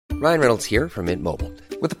Ryan Reynolds here from Mint Mobile.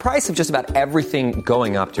 With the price of just about everything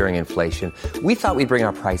going up during inflation, we thought we'd bring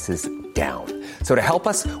our prices down. So to help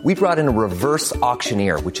us, we brought in a reverse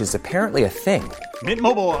auctioneer, which is apparently a thing. Mint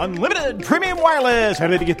Mobile Unlimited Premium Wireless. How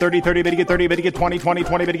to get 30, 30, bit to get 30, bit to get 20, 20,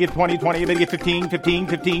 20, bit to get 20, 20, bit to get 15, 15,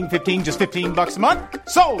 15, 15, just $15 a month?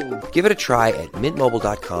 Sold! Give it a try at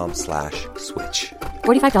mintmobile.com/switch.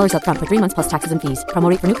 $45 up front for 3 months plus taxes and fees. Promo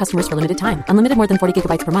rate for new customers for limited time. Unlimited more than 40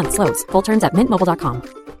 gigabytes per month. Slows full terms at mintmobile.com.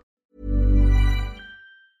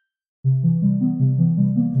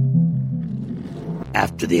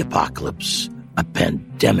 After the Apocalypse, a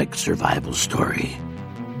pandemic survival story.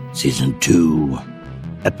 Season 2,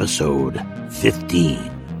 Episode 15,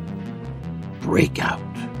 Breakout.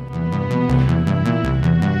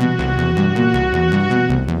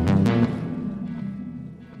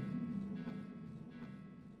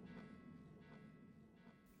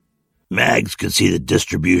 Mags could see the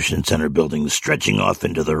distribution center buildings stretching off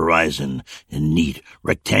into the horizon in neat,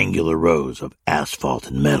 rectangular rows of asphalt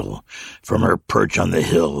and metal. From her perch on the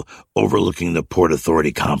hill overlooking the Port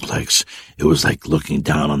Authority complex, it was like looking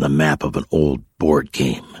down on the map of an old board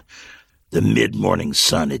game. The mid-morning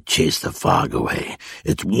sun had chased the fog away.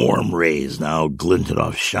 Its warm rays now glinted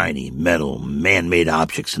off shiny, metal, man-made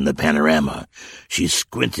objects in the panorama. She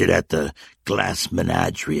squinted at the glass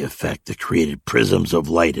menagerie effect that created prisms of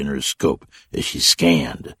light in her scope as she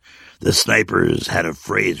scanned. The snipers had a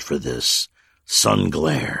phrase for this: sun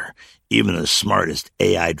glare. Even the smartest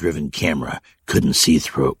AI-driven camera couldn't see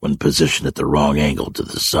through it when positioned at the wrong angle to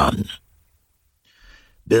the sun.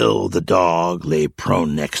 Bill, the dog, lay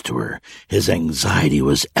prone next to her. His anxiety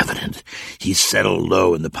was evident. He settled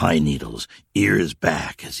low in the pine needles, ears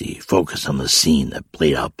back as he focused on the scene that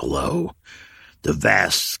played out below. The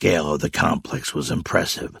vast scale of the complex was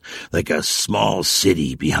impressive, like a small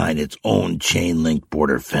city behind its own chain-link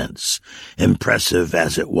border fence. Impressive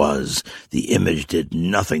as it was, the image did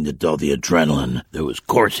nothing to dull the adrenaline that was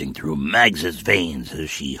coursing through Mags's veins as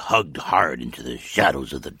she hugged hard into the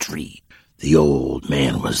shadows of the tree. The old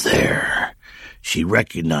man was there. She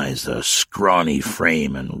recognized the scrawny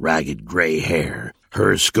frame and ragged gray hair.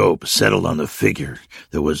 Her scope settled on the figure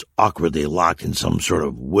that was awkwardly locked in some sort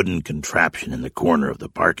of wooden contraption in the corner of the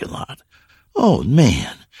parking lot. "Old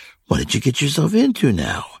man, what did you get yourself into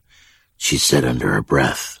now?" she said under her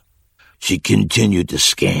breath. She continued to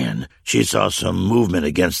scan. She saw some movement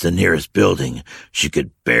against the nearest building. She could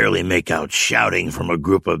barely make out shouting from a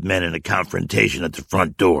group of men in a confrontation at the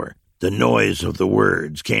front door. The noise of the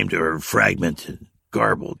words came to her fragmented,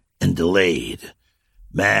 garbled, and delayed.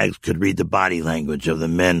 Mags could read the body language of the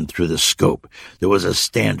men through the scope. There was a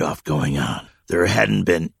standoff going on. There hadn't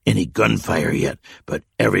been any gunfire yet, but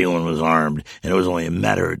everyone was armed, and it was only a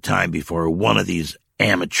matter of time before one of these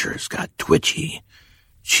amateurs got twitchy.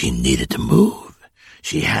 She needed to move.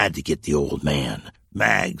 She had to get the old man.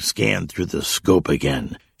 Mags scanned through the scope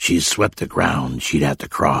again. She swept the ground she'd have to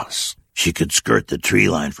cross. She could skirt the tree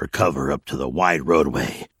line for cover up to the wide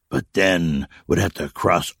roadway, but then would have to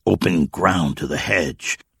cross open ground to the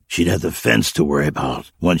hedge. She'd have the fence to worry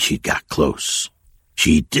about once she got close.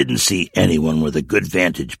 She didn't see anyone with a good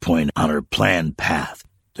vantage point on her planned path.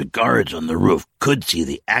 The guards on the roof could see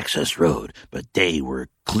the access road, but they were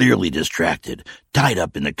clearly distracted, tied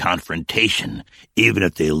up in the confrontation. Even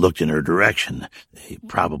if they looked in her direction, they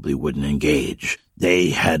probably wouldn't engage. They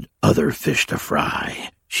had other fish to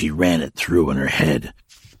fry. She ran it through in her head.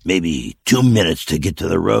 Maybe 2 minutes to get to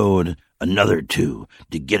the road, another 2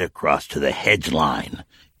 to get across to the hedge line,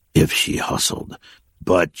 if she hustled.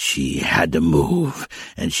 But she had to move,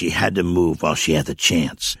 and she had to move while she had the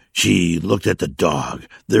chance. She looked at the dog.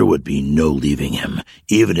 There would be no leaving him.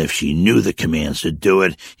 Even if she knew the commands to do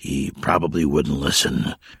it, he probably wouldn't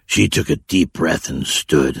listen. She took a deep breath and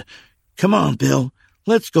stood. "Come on, Bill.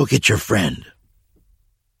 Let's go get your friend."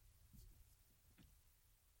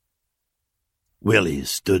 Willie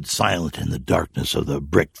stood silent in the darkness of the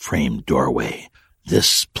brick-framed doorway.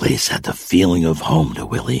 This place had the feeling of home to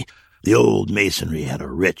Willie. The old masonry had a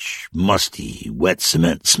rich, musty, wet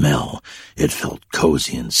cement smell. It felt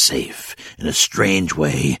cozy and safe. In a strange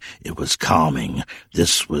way, it was calming.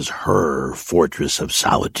 This was her fortress of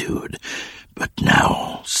solitude. But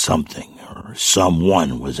now something or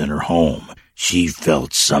someone was in her home. She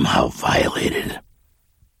felt somehow violated.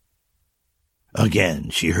 Again,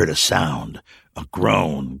 she heard a sound, a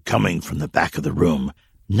groan coming from the back of the room.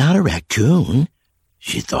 Not a raccoon,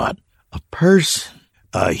 she thought. A person.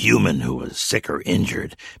 A human who was sick or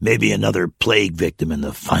injured. Maybe another plague victim in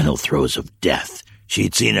the final throes of death.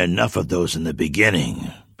 She'd seen enough of those in the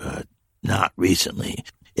beginning, but not recently.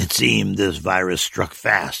 It seemed this virus struck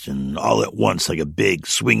fast and all at once like a big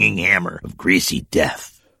swinging hammer of greasy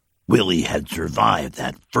death. Willie had survived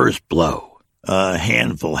that first blow. A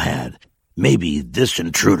handful had. Maybe this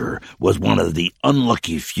intruder was one of the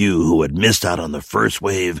unlucky few who had missed out on the first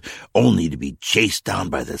wave, only to be chased down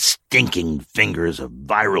by the stinking fingers of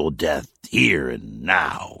viral death here and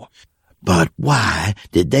now. But why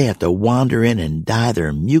did they have to wander in and die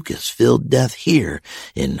their mucus-filled death here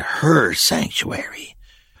in her sanctuary?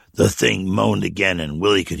 The thing moaned again, and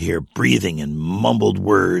Willie could hear breathing and mumbled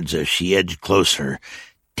words as she edged closer.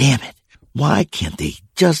 Damn it, why can't they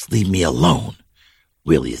just leave me alone?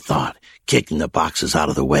 Willie thought, kicking the boxes out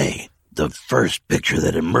of the way. The first picture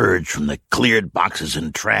that emerged from the cleared boxes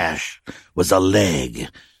and trash was a leg.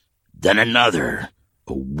 Then another,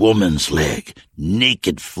 a woman's leg,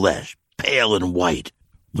 naked flesh, pale and white.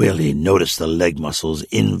 Willie noticed the leg muscles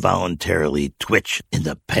involuntarily twitch in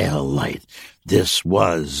the pale light. This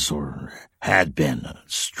was, or had been, a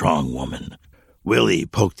strong woman. Willie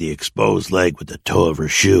poked the exposed leg with the toe of her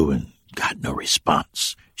shoe and got no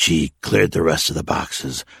response. She cleared the rest of the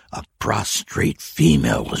boxes. A prostrate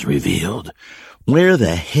female was revealed. Where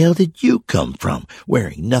the hell did you come from,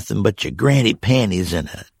 wearing nothing but your granny panties and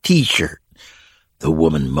a T-shirt? The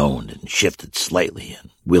woman moaned and shifted slightly, and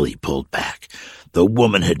Willie pulled back. The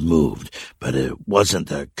woman had moved, but it wasn't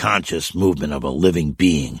the conscious movement of a living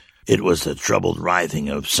being. It was the troubled writhing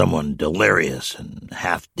of someone delirious and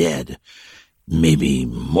half dead. Maybe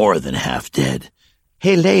more than half dead.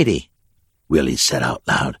 "Hey, lady," Willie said out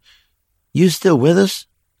loud. "You still with us?"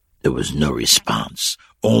 There was no response,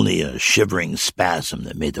 only a shivering spasm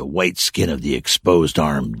that made the white skin of the exposed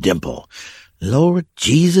arm dimple. "Lord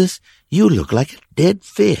Jesus, you look like a dead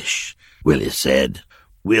fish," Willie said.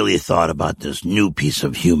 Willie thought about this new piece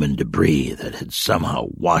of human debris that had somehow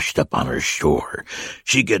washed up on her shore.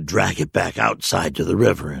 She could drag it back outside to the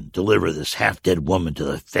river and deliver this half-dead woman to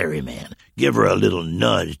the ferryman, give her a little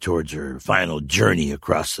nudge towards her final journey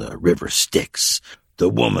across the river Styx. The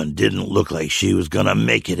woman didn't look like she was going to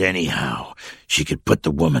make it anyhow. She could put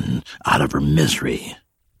the woman out of her misery.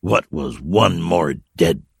 What was one more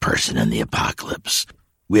dead person in the apocalypse?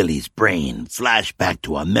 Willie's brain flashed back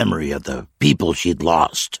to a memory of the people she'd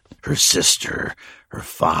lost. Her sister, her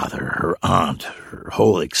father, her aunt, her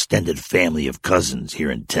whole extended family of cousins here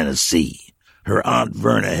in Tennessee. Her Aunt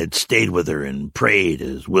Verna had stayed with her and prayed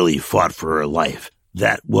as Willie fought for her life.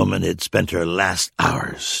 That woman had spent her last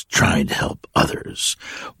hours trying to help others.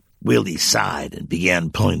 Willie sighed and began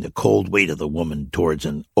pulling the cold weight of the woman towards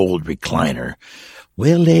an old recliner.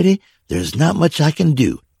 "Well, lady, there's not much I can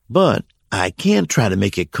do, but I can try to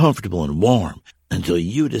make it comfortable and warm until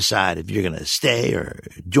you decide if you're going to stay or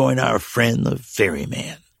join our friend the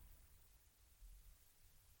ferryman."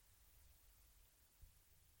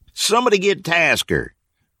 "Somebody get Tasker,"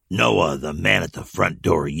 Noah, the man at the front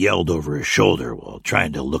door, yelled over his shoulder while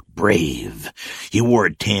trying to look brave. He wore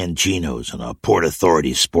tan chinos and a Port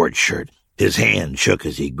Authority sports shirt. His hand shook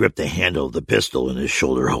as he gripped the handle of the pistol in his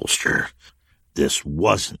shoulder holster. This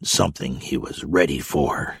wasn't something he was ready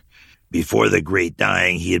for. Before the great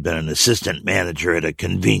dying, he had been an assistant manager at a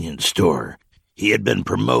convenience store. He had been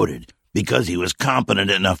promoted because he was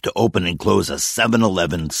competent enough to open and close a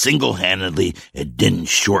 7-Eleven single-handedly and didn't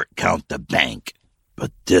short-count the bank.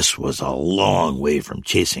 But this was a long way from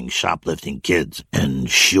chasing shoplifting kids and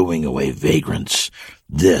shooing away vagrants.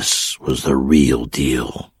 This was the real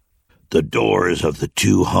deal. The doors of the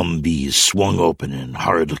 2 Humvees swung open and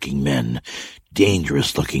hard-looking men,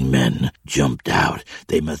 dangerous-looking men, jumped out.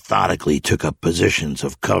 They methodically took up positions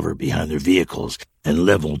of cover behind their vehicles and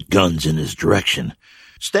leveled guns in his direction.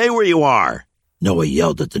 "Stay where you are," Noah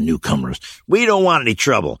yelled at the newcomers. "We don't want any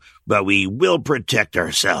trouble, but we will protect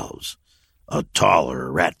ourselves." A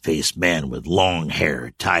taller, rat-faced man with long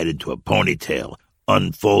hair tied into a ponytail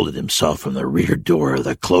unfolded himself from the rear door of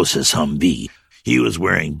the closest Humvee. He was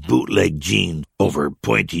wearing bootleg jeans over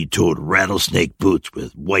pointy-toed rattlesnake boots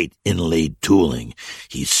with white inlaid tooling.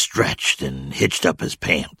 He stretched and hitched up his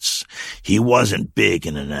pants. He wasn't big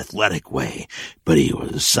in an athletic way, but he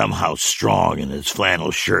was somehow strong in his flannel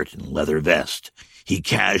shirt and leather vest. He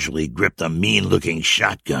casually gripped a mean-looking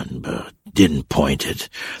shotgun, but didn't point it.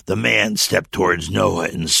 The man stepped towards Noah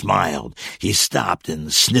and smiled. He stopped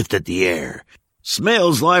and sniffed at the air.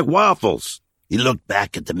 "Smells like waffles." He looked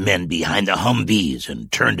back at the men behind the Humvees and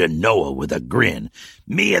turned to Noah with a grin.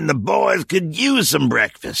 "Me and the boys could use some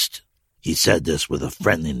breakfast." He said this with a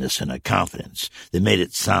friendliness and a confidence that made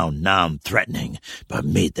it sound non-threatening, but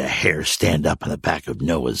made the hair stand up on the back of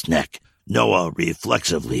Noah's neck. Noah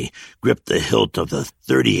reflexively gripped the hilt of the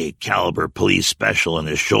 .38 caliber police special in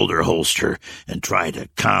his shoulder holster and tried to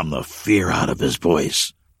calm the fear out of his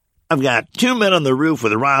voice. I've got 2 men on the roof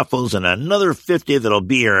with rifles and another 50 that'll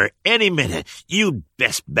be here any minute. You'd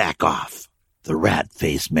best back off. The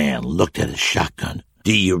rat-faced man looked at his shotgun.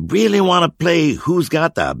 Do you really want to play who's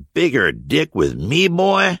got the bigger dick with me,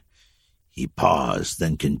 boy? He paused,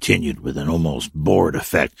 then continued with an almost bored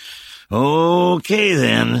effect. Okay,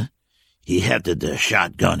 then. He hefted the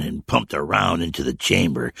shotgun and pumped a round into the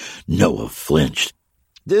chamber. Noah flinched.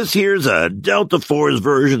 This here's a Delta Force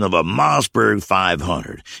version of a Mossberg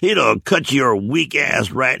 500. It'll cut your weak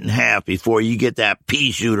ass right in half before you get that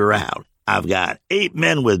pea shooter out. I've got 8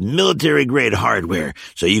 men with military-grade hardware,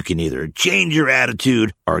 so you can either change your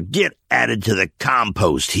attitude or get added to the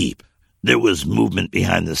compost heap. There was movement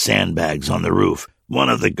behind the sandbags on the roof. One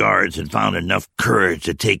of the guards had found enough courage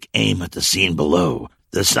to take aim at the scene below.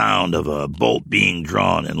 The sound of a bolt being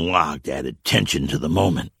drawn and locked added tension to the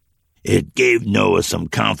moment. It gave Noah some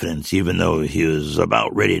confidence, even though he was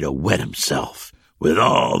about ready to wet himself. With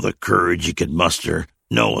all the courage he could muster,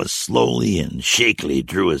 Noah slowly and shakily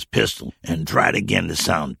drew his pistol and tried again to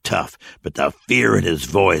sound tough, but the fear in his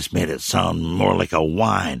voice made it sound more like a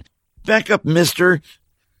whine. Back up, mister.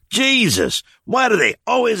 Jesus, why do they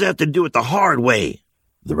always have to do it the hard way?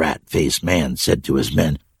 The rat-faced man said to his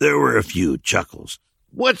men. There were a few chuckles.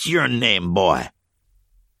 What's your name, boy?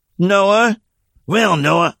 Noah? Well,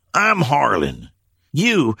 Noah, I'm Harlan.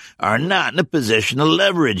 You are not in a position to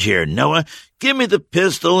leverage here, Noah. Give me the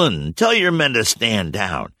pistol and tell your men to stand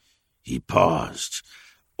down. He paused.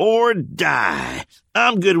 Or die.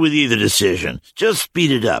 I'm good with either decision. Just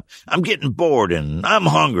speed it up. I'm getting bored and I'm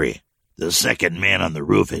hungry. The second man on the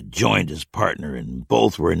roof had joined his partner, and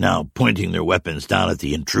both were now pointing their weapons down at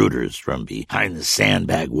the intruders from behind the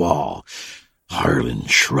sandbag wall. Harlan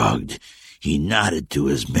shrugged. He nodded to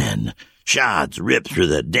his men. Shots ripped through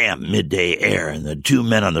the damp midday air, and the 2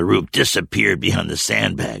 men on the roof disappeared behind the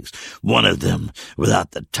sandbags, one of them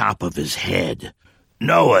without the top of his head.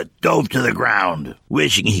 Noah dove to the ground,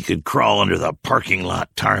 wishing he could crawl under the parking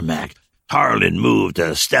lot tarmac. Harlan moved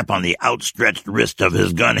to step on the outstretched wrist of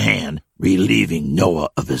his gun hand, relieving Noah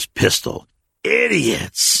of his pistol.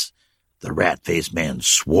 Idiots! The rat-faced man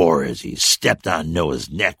swore as he stepped on Noah's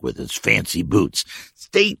neck with his fancy boots.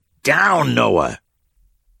 Stay down, Noah!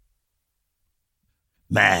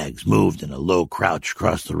 Mags moved in a low crouch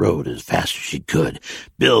across the road as fast as she could.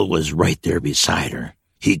 Bill was right there beside her.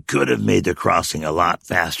 He could have made the crossing a lot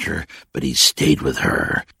faster, but he stayed with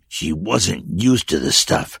her. She wasn't used to this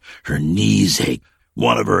stuff. Her knees ached.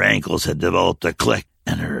 One of her ankles had developed a click,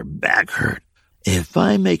 and her back hurt. If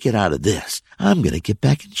I make it out of this, I'm going to get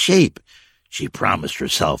back in shape. She promised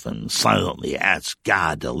herself and silently asked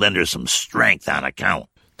God to lend her some strength on account.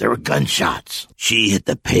 There were gunshots. She hit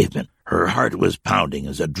the pavement. Her heart was pounding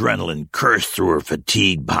as adrenaline coursed through her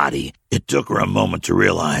fatigued body. It took her a moment to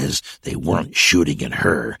realize they weren't shooting at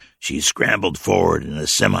her. She scrambled forward in a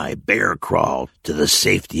semi-bear crawl to the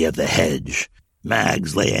safety of the hedge.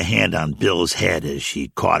 Mags lay a hand on Bill's head as she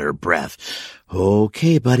caught her breath.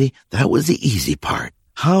 Okay, buddy, that was the easy part.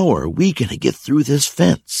 How are we going to get through this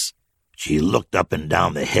fence? She looked up and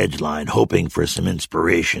down the hedge line, hoping for some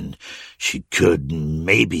inspiration. She could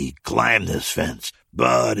maybe climb this fence,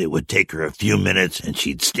 but it would take her a few minutes and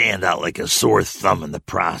she'd stand out like a sore thumb in the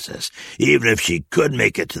process. Even if she could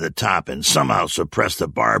make it to the top and somehow suppress the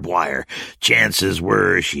barbed wire, chances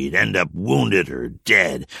were she'd end up wounded or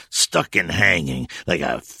dead, stuck and hanging like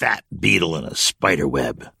a fat beetle in a spider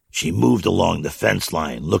web. She moved along the fence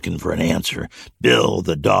line looking for an answer. Bill,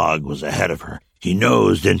 the dog, was ahead of her. He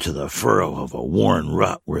nosed into the furrow of a worn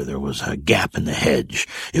rut where there was a gap in the hedge.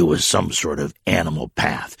 It was some sort of animal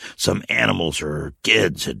path. Some animals or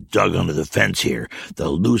kids had dug under the fence here. The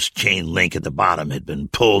loose chain link at the bottom had been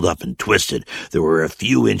pulled up and twisted. There were a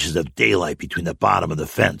few inches of daylight between the bottom of the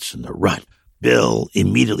fence and the rut. Bill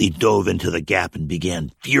immediately dove into the gap and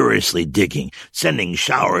began furiously digging, sending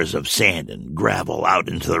showers of sand and gravel out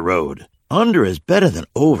into the road. Under is better than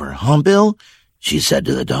over, huh, Bill? She said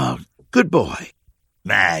to the dog. Good boy.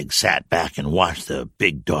 Mag sat back and watched the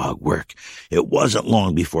big dog work. It wasn't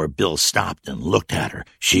long before Bill stopped and looked at her.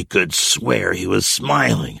 She could swear he was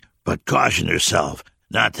smiling, but cautioned herself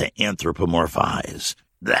not to anthropomorphize.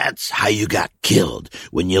 That's how you got killed,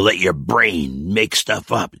 when you let your brain make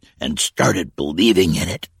stuff up and started believing in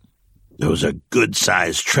it. There was a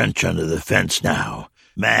good-sized trench under the fence now.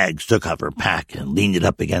 Mags took off her pack and leaned it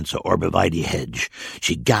up against the arborvitae hedge.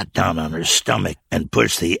 She got down on her stomach and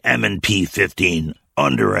pushed the M&P 15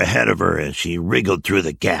 under ahead of her as she wriggled through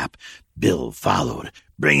the gap. Bill followed.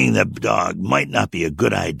 Bringing the dog might not be a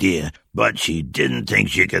good idea, but she didn't think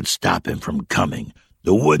she could stop him from coming.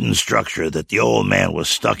 The wooden structure that the old man was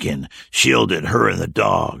stuck in shielded her and the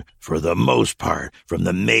dog, for the most part, from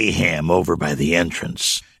the mayhem over by the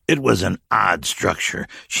entrance. It was an odd structure.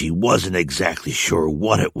 She wasn't exactly sure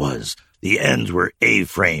what it was. The ends were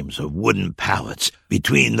A-frames of wooden pallets.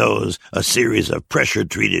 Between those, a series of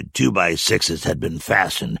pressure-treated 2x6s had been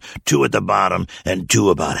fastened, 2 at the bottom and 2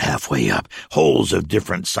 about halfway up. Holes of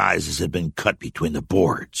different sizes had been cut between the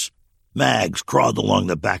boards. Mags crawled along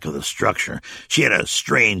the back of the structure. She had a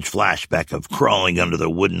strange flashback of crawling under the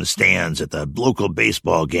wooden stands at the local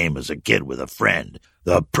baseball game as a kid with a friend.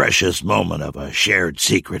 The precious moment of a shared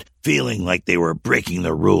secret, feeling like they were breaking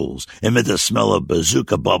the rules, amid the smell of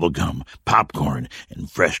bazooka bubblegum, popcorn,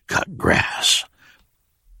 and fresh-cut grass.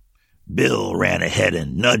 Bill ran ahead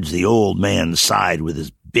and nudged the old man's side with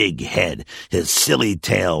his big head, his silly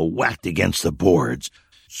tail whacked against the boards.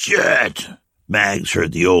 "Shit!" Mags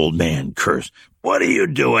heard the old man curse. "What are you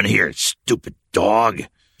doing here, stupid dog?"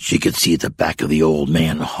 She could see the back of the old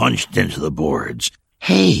man hunched into the boards.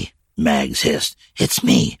 "Hey!" Mags hissed. "It's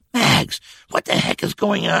me, Mags. What the heck is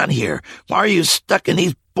going on here? Why are you stuck in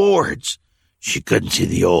these boards?" She couldn't see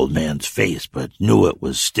the old man's face, but knew it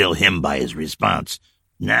was still him by his response.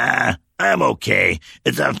 "Nah, I'm okay.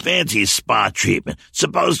 It's a fancy spa treatment,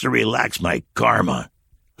 supposed to relax my karma.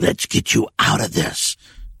 Let's get you out of this."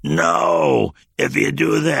 "No, if you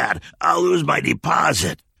do that, I'll lose my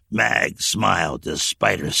deposit." Mags smiled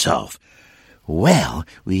despite herself. "Well,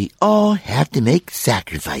 we all have to make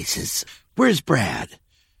sacrifices. Where's Brad?"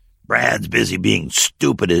 "Brad's busy being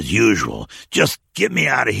stupid as usual. Just get me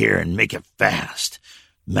out of here and make it fast."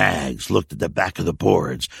 Mags looked at the back of the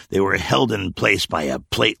boards. They were held in place by a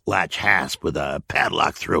plate latch hasp with a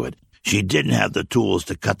padlock through it. She didn't have the tools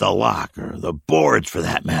to cut the lock, or the boards for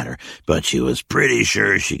that matter, but she was pretty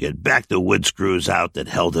sure she could back the wood screws out that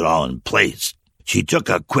held it all in place. She took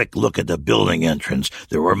a quick look at the building entrance.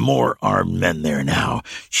 There were more armed men there now.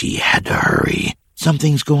 She had to hurry.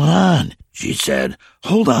 "Something's going on," she said.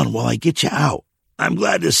 "Hold on while I get you out." "I'm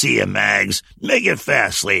glad to see you, Mags. Make it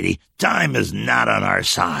fast, lady. Time is not on our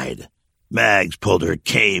side." Mags pulled her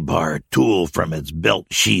K-bar tool from its belt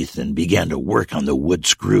sheath and began to work on the wood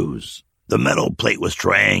screws. The metal plate was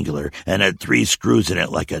triangular and had 3 screws in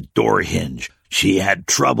it like a door hinge. She had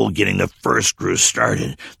trouble getting the first screw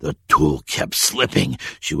started. The tool kept slipping.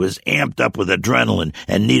 She was amped up with adrenaline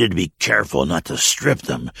and needed to be careful not to strip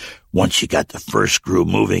them. Once she got the first screw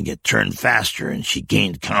moving, it turned faster and she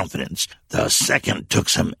gained confidence. The second took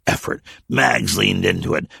some effort. Mags leaned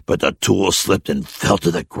into it, but the tool slipped and fell to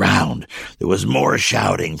the ground. There was more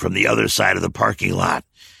shouting from the other side of the parking lot.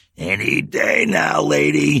 "Any day now,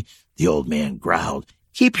 lady," the old man growled.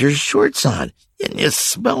 "Keep your shorts on, and you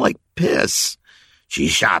smell like piss." She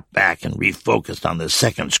shot back and refocused on the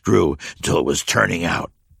second screw until it was turning out.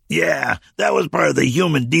 "Yeah, that was part of the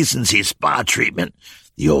human decency spa treatment,"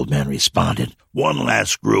 the old man responded. One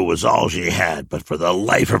last screw was all she had, but for the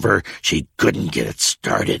life of her, she couldn't get it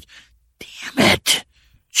started. "Damn it!"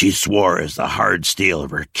 she swore as the hard steel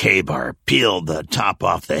of her K-bar peeled the top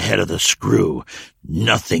off the head of the screw.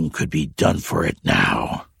 Nothing could be done for it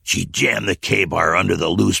now. She jammed the K-bar under the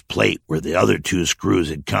loose plate where the other 2 screws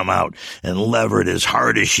had come out and levered as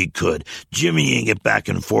hard as she could, jimmying it back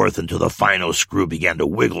and forth until the final screw began to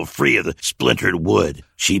wiggle free of the splintered wood.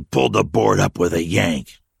 She pulled the board up with a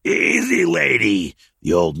yank. "Easy, lady,"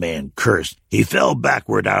 the old man cursed. He fell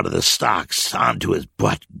backward out of the stocks onto his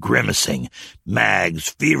butt, grimacing.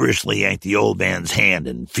 Mags feverishly yanked the old man's hand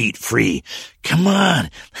and feet free. "Come on,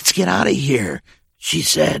 let's get out of here," she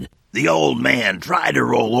said. The old man tried to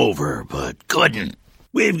roll over, but couldn't.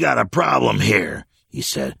 "We've got a problem here," he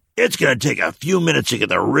said. "It's going to take a few minutes to get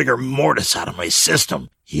the rigor mortis out of my system."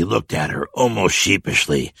 He looked at her almost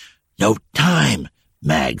sheepishly. "No time,"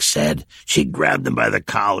 Mags said. She grabbed him by the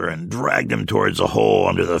collar and dragged him towards a hole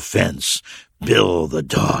under the fence. Bill, the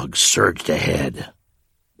dog, surged ahead.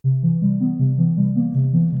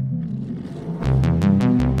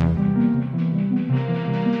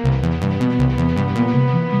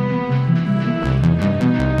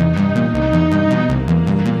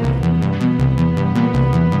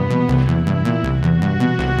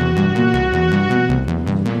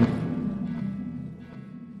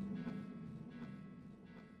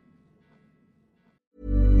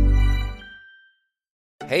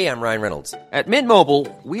 Hey, I'm Ryan Reynolds. At Mint Mobile,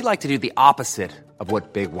 we like to do the opposite of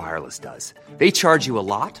what Big Wireless does. They charge you a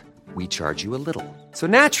lot, we charge you a little. So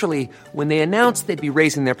naturally, when they announced they'd be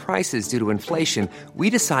raising their prices due to inflation, we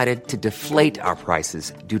decided to deflate our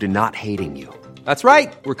prices due to not hating you. That's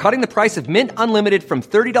right. We're cutting the price of Mint Unlimited from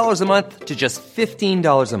 $30 a month to just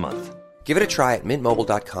 $15 a month. Give it a try at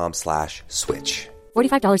mintmobile.com/switch.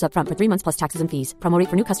 $45 up front for 3 months plus taxes and fees. Promo rate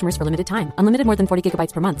for new customers for limited time. Unlimited more than 40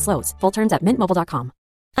 gigabytes per month slows. Full terms at mintmobile.com.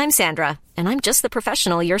 I'm Sandra, and I'm just the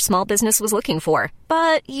professional your small business was looking for.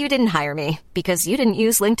 But you didn't hire me because you didn't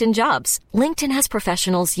use LinkedIn Jobs. LinkedIn has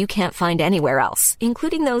professionals you can't find anywhere else,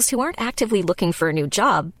 including those who aren't actively looking for a new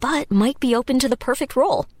job, but might be open to the perfect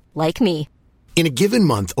role, like me. In a given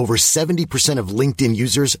month, over 70% of LinkedIn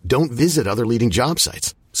users don't visit other leading job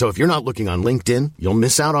sites. So if you're not looking on LinkedIn, you'll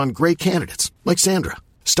miss out on great candidates like Sandra.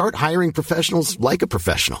 Start hiring professionals like a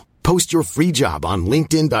professional. Post your free job on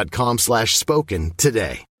linkedin.com/spoken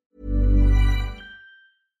today.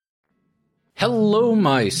 Hello,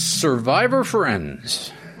 my Survivor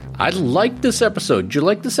friends. I liked this episode. Did you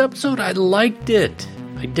like this episode? I liked it.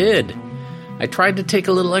 I did. I tried to take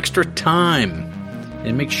a little extra time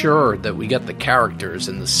and make sure that we got the characters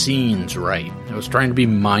and the scenes right. I was trying to be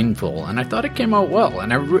mindful, and I thought it came out well.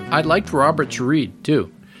 And I liked Robert's read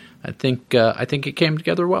too. I think it came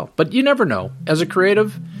together well. But you never know. As a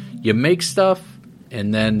creative, you make stuff,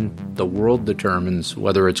 and then the world determines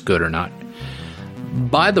whether it's good or not.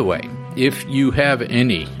 By the way, if you have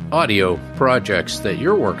any audio projects that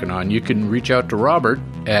you're working on, you can reach out to Robert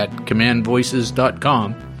at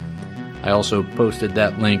commandvoices.com. I also posted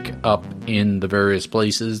that link up in the various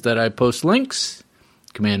places that I post links.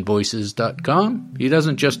 commandvoices.com. He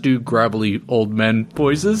doesn't just do gravelly old men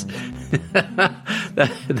voices.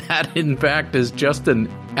 that in fact is just an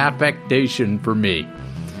affectation for me.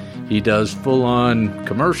 He does full-on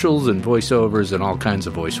commercials and voiceovers and all kinds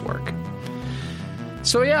of voice work.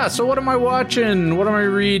 So what am I watching? What am I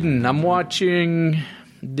reading? I'm watching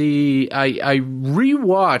I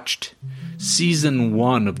rewatched season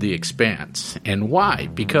 1 of The Expanse. And why?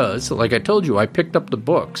 Because, like I told you, I picked up the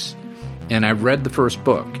books and I read the first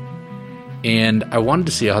book, and I wanted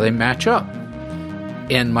to see how they match up.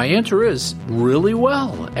 And my answer is really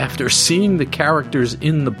well. After seeing the characters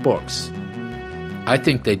in the books, I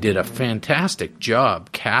think they did a fantastic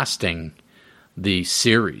job casting the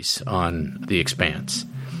series on The Expanse.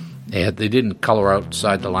 They didn't color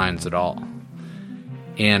outside the lines at all.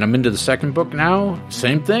 And I'm into the second book now.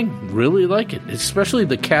 Same thing. Really like it. Especially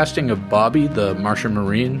the casting of Bobby, the Martian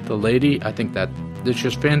Marine, the lady. I think that it's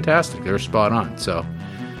just fantastic. They're spot on. So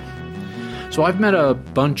I've met a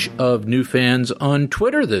bunch of new fans on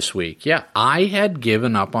Twitter this week. Yeah, I had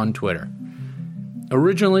given up on Twitter.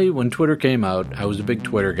 Originally, when Twitter came out, I was a big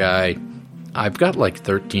Twitter guy. I've got like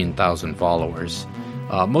 13,000 followers,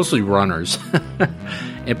 mostly runners.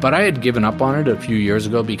 But I had given up on it a few years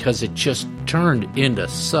ago because it just turned into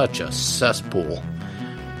such a cesspool.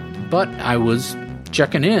 But I was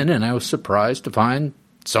checking in, and I was surprised to find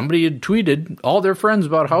somebody had tweeted all their friends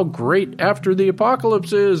about how great After the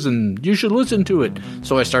Apocalypse is, and you should listen to it.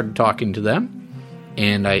 So I started talking to them,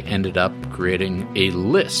 and I ended up creating a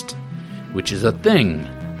list, which is a thing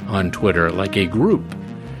on Twitter, like a group,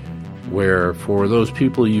 where for those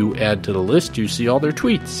people you add to the list, you see all their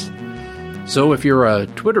tweets. So if you're a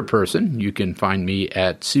Twitter person, you can find me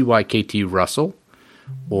at CYKTRussell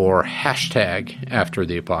or hashtag After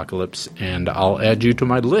the Apocalypse, and I'll add you to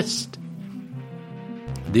my list.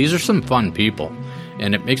 These are some fun people,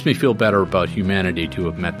 and it makes me feel better about humanity to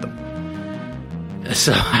have met them.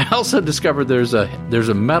 So I also discovered there's a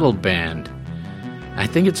metal band. I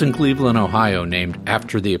think it's in Cleveland, Ohio, named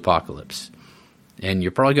After the Apocalypse. And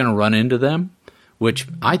you're probably going to run into them, which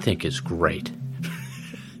I think is great.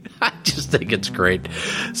 I just think it's great.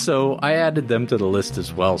 So I added them to the list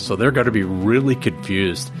as well. So they're going to be really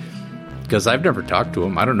confused because I've never talked to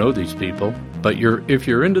them. I don't know these people. But if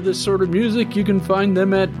you're into this sort of music, you can find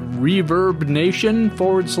them at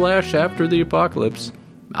ReverbNation/After the Apocalypse.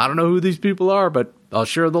 I don't know who these people are, but I'll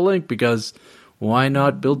share the link because why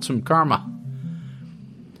not build some karma?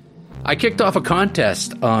 I kicked off a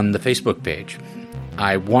contest on the Facebook page.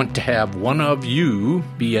 I want to have one of you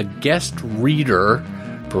be a guest reader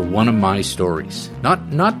for one of my stories.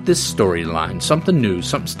 Not this storyline, something new,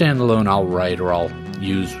 something standalone I'll write or I'll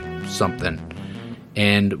use something.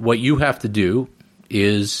 And what you have to do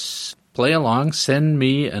is play along, send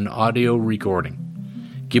me an audio recording.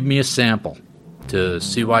 Give me a sample to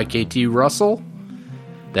CYKT Russell.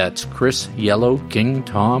 That's Chris Yellow King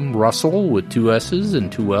Tom Russell with 2 S's and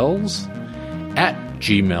 2 L's at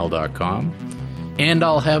gmail.com. And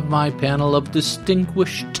I'll have my panel of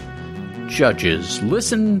distinguished judges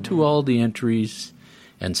listen to all the entries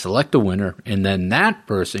and select a winner, and then that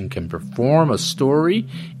person can perform a story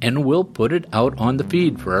and we'll put it out on the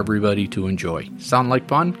feed for everybody to enjoy. Sound like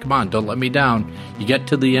fun? Come on, don't let me down. You get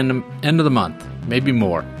to the end of the month, maybe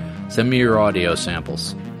more. Send me your audio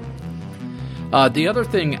samples. The other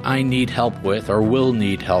thing I need help with, or will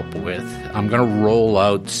need help with, I'm going to roll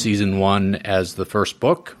out season 1 as the first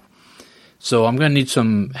book. So I'm going to need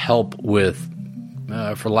some help with,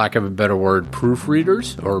 for lack of a better word,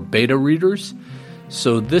 proofreaders or beta readers.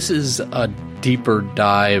 So this is a deeper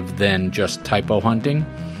dive than just typo hunting.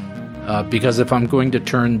 Because if I'm going to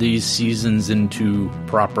turn these seasons into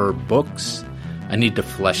proper books, I need to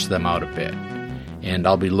flesh them out a bit. And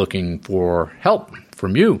I'll be looking for help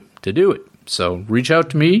from you to do it. So reach out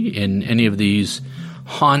to me in any of these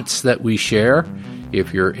haunts that we share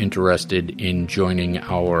if you're interested in joining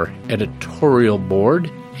our editorial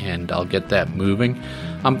board, and I'll get that moving.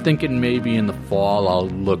 I'm thinking maybe in the fall I'll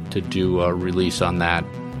look to do a release on that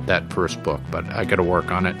first book, but I got to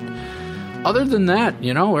work on it. Other than that,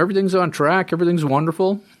 everything's on track. Everything's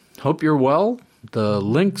wonderful. Hope you're well. The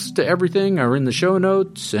links to everything are in the show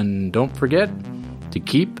notes, and don't forget to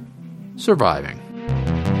keep surviving.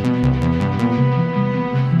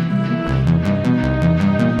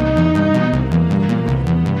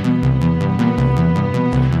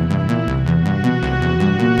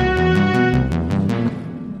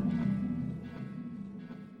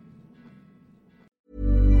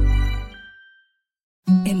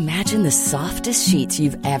 Imagine the softest sheets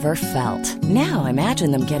you've ever felt. Now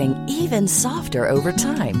imagine them getting even softer over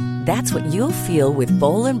time. That's what you'll feel with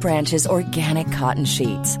Boll & Branch's organic cotton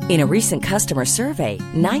sheets. In a recent customer survey,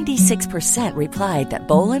 96% replied that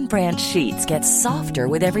Boll & Branch sheets get softer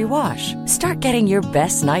with every wash. Start getting your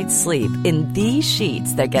best night's sleep in these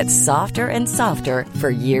sheets that get softer and softer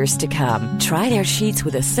for years to come. Try their sheets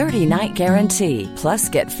with a 30-night guarantee. Plus,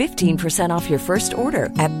 get 15% off your first order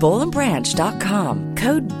at bollandbranch.com.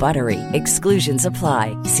 Code BUTTERY. Exclusions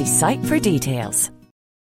apply. See site for details.